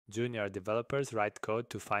Junior developers write code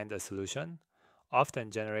to find a solution,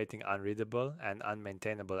 often generating unreadable and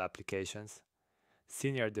unmaintainable applications.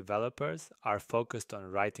 Senior developers are focused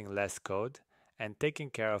on writing less code and taking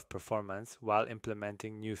care of performance while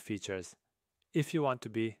implementing new features. If you want to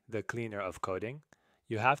be the cleaner of coding,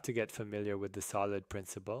 you have to get familiar with the solid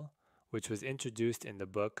principle, which was introduced in the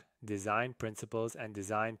book Design Principles and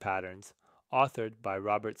Design Patterns, authored by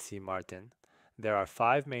Robert C. Martin. There are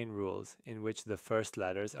 5 main rules in which the first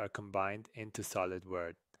letters are combined into solid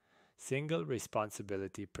word. Single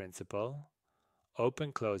responsibility principle,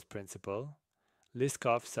 open-close principle,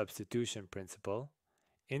 Liskov Substitution principle,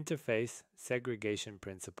 interface segregation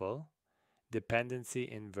principle, dependency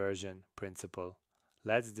inversion principle.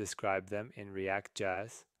 Let's describe them in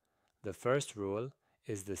React.js. The first rule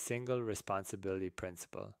is the single responsibility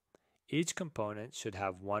principle. Each component should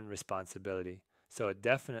have one responsibility, so it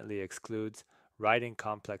definitely excludes writing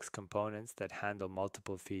complex components that handle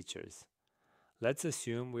multiple features. Let's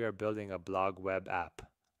assume we are building a blog web app.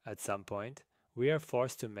 At some point, we are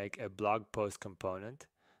forced to make a blog post component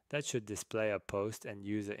that should display a post and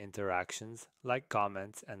user interactions like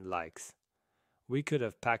comments and likes. We could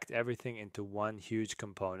have packed everything into one huge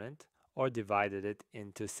component or divided it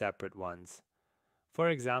into separate ones. For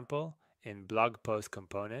example, in blog post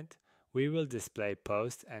component, we will display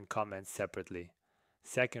posts and comments separately.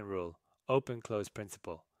 Second rule, open-close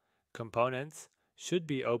principle. Components should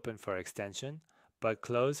be open for extension, but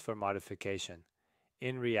closed for modification.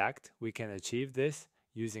 In React, we can achieve this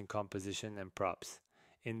using composition and props.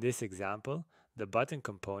 In this example, the button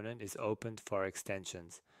component is opened for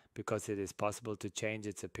extensions because it is possible to change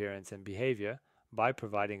its appearance and behavior by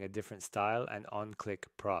providing a different style and on-click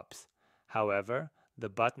props. However, the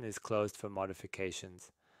button is closed for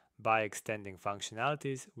modifications. By extending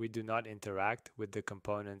functionalities, we do not interact with the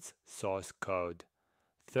component's source code.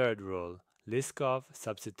 Third rule, Liskov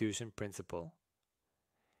Substitution principle.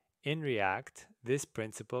 In React, this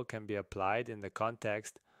principle can be applied in the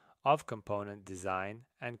context of component design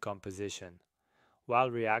and composition.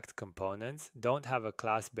 While React components don't have a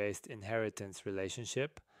class-based inheritance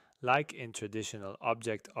relationship, like in traditional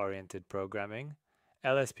object-oriented programming,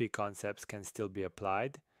 LSP concepts can still be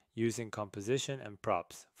applied using composition and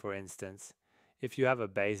props. For instance, if you have a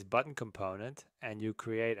base button component and you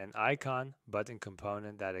create an icon button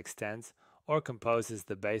component that extends or composes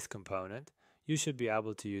the base component, you should be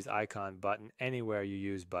able to use icon button anywhere you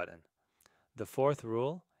use button. The fourth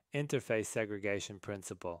rule, interface segregation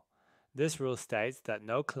principle. This rule states that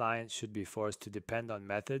no client should be forced to depend on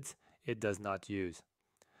methods it does not use.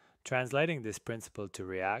 Translating this principle to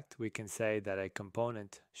React, we can say that a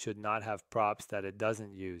component should not have props that it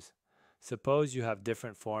doesn't use. Suppose you have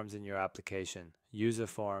different forms in your application, user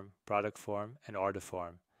form, product form, and order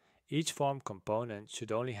form. Each form component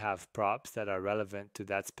should only have props that are relevant to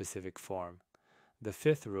that specific form. The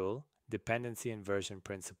fifth rule, dependency inversion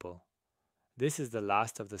principle. This is the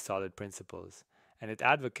last of the solid principles, and it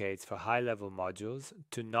advocates for high-level modules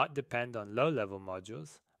to not depend on low-level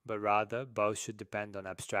modules, but rather both should depend on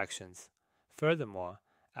abstractions. Furthermore,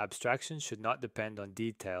 abstractions should not depend on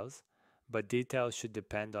details, but details should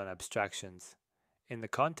depend on abstractions. In the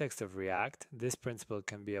context of React, this principle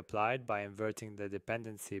can be applied by inverting the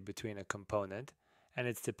dependency between a component and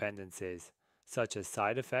its dependencies, such as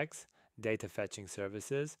side effects, data fetching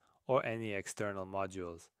services, or any external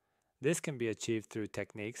modules. This can be achieved through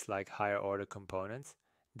techniques like higher order components,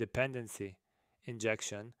 dependency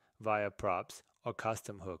injection via props, or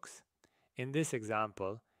custom hooks. In this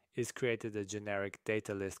example, is created a generic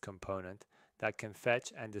data list component that can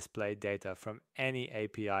fetch and display data from any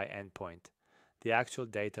API endpoint. The actual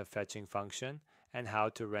data fetching function and how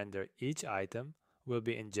to render each item will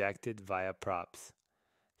be injected via props.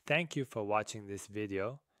 Thank you for watching this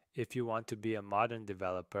video. If you want to be a modern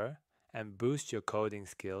developer and boost your coding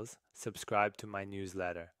skills, subscribe to my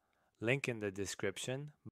newsletter. Link in the description.